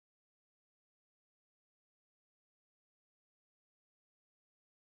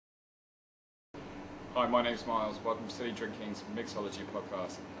Hi, my name's Miles. Welcome to City Drinking's Mixology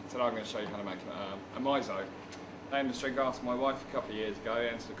podcast. Today I'm going to show you how to make a myzo. I named this drink after my wife a couple of years ago.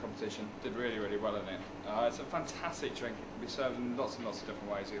 Entered the competition, did really well in it. It's a fantastic drink. It can be served in lots and lots of different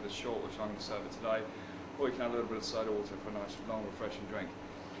ways, either short, which I'm going to serve it today, or you can add a little bit of soda water for a nice, long, refreshing drink.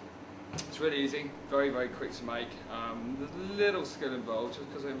 It's really easy, very quick to make. There's a little skill involved, just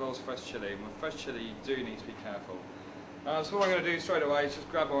because it involves fresh chilli. And with fresh chilli, you do need to be careful. So what I'm going to do straight away is just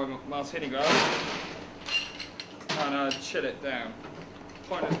grab my martini glass and chill it down. The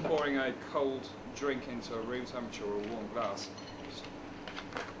point of pouring a cold drink into a room temperature or a warm glass,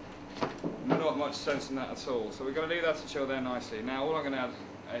 not much sense in that at all. So we're going to leave that to chill there nicely. Now all I'm going to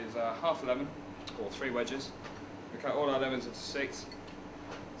add is half a lemon, or 3 wedges. We cut all our lemons into 6,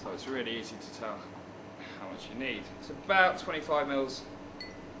 so it's really easy to tell how much you need. It's about 25 mils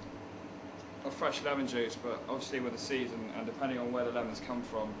of fresh lemon juice, but obviously with the season and depending on where the lemons come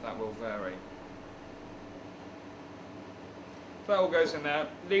from, that will vary. That all goes in there.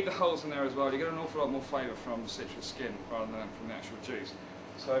 Leave the holes in there as well. You get an awful lot more flavour from the citrus skin rather than from the actual juice.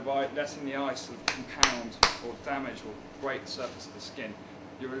 So by letting the ice sort of compound or damage or break the surface of the skin,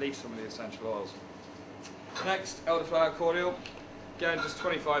 you release some of the essential oils. Next, elderflower cordial. Again, just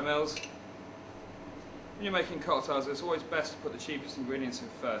 25 mils. When you're making cocktails, it's always best to put the cheapest ingredients in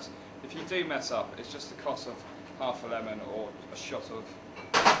first. If you do mess up, it's just the cost of half a lemon or a shot of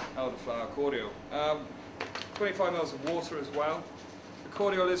elderflower cordial. 25 mils of water as well. The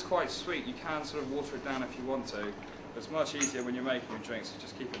cordial is quite sweet, you can sort of water it down if you want to, but it's much easier when you're making a drink, so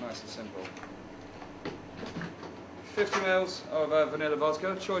just keep it nice and simple. 50 mils of vanilla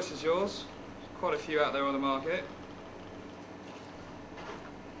vodka, choice is yours. There's quite a few out there on the market.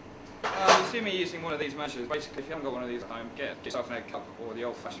 You see me using one of these measures. Basically, if you haven't got one of these at home, get yourself an egg cup or the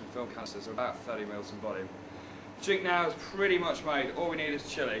old-fashioned film canisters of about 30 mils in volume. The drink now is pretty much made. All we need is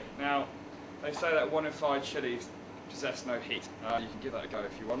chilli. Now, they say that 1 in 5 chilies possess no heat. You can give that a go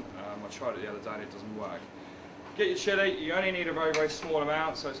if you want. I tried it the other day and it doesn't work. Get your chilli. You only need a very small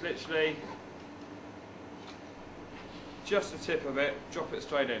amount, so it's literally just the tip of it. Drop it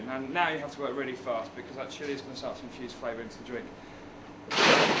straight in. And now you have to work really fast because that chilli is going to start to infuse flavour into the drink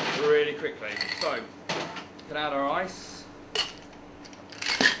really quickly. So, we can add our ice.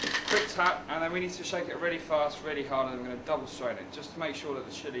 Quick tap, and then we need to shake it really fast, really hard, and then we're going to double strain it, just to make sure that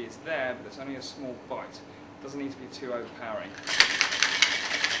the chilli is there, but it's only a small bite. It doesn't need to be too overpowering.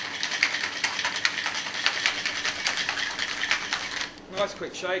 Nice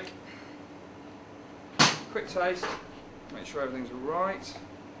quick shake. Quick taste. Make sure everything's right.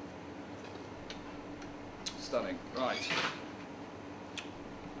 Stunning. Right.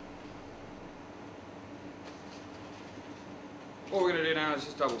 All we're going to do now is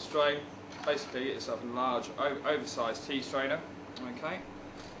just double strain. Basically get yourself a large, oversized tea strainer, okay,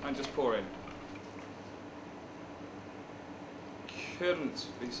 and just pour in. Couldn't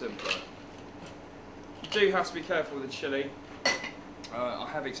be simpler. You do have to be careful with the chilli. I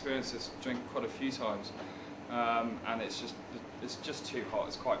have experienced this drink quite a few times, and it's just too hot.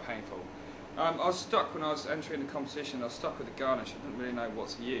 It's quite painful. I was stuck when I was entering the competition. I was stuck with the garnish. I didn't really know what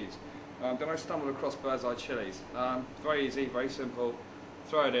to use. Then I stumbled across bird's eye chilies. Very easy, very simple.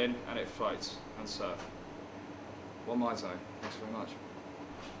 Throw it in and it floats and serve. One myzo. Thanks very much.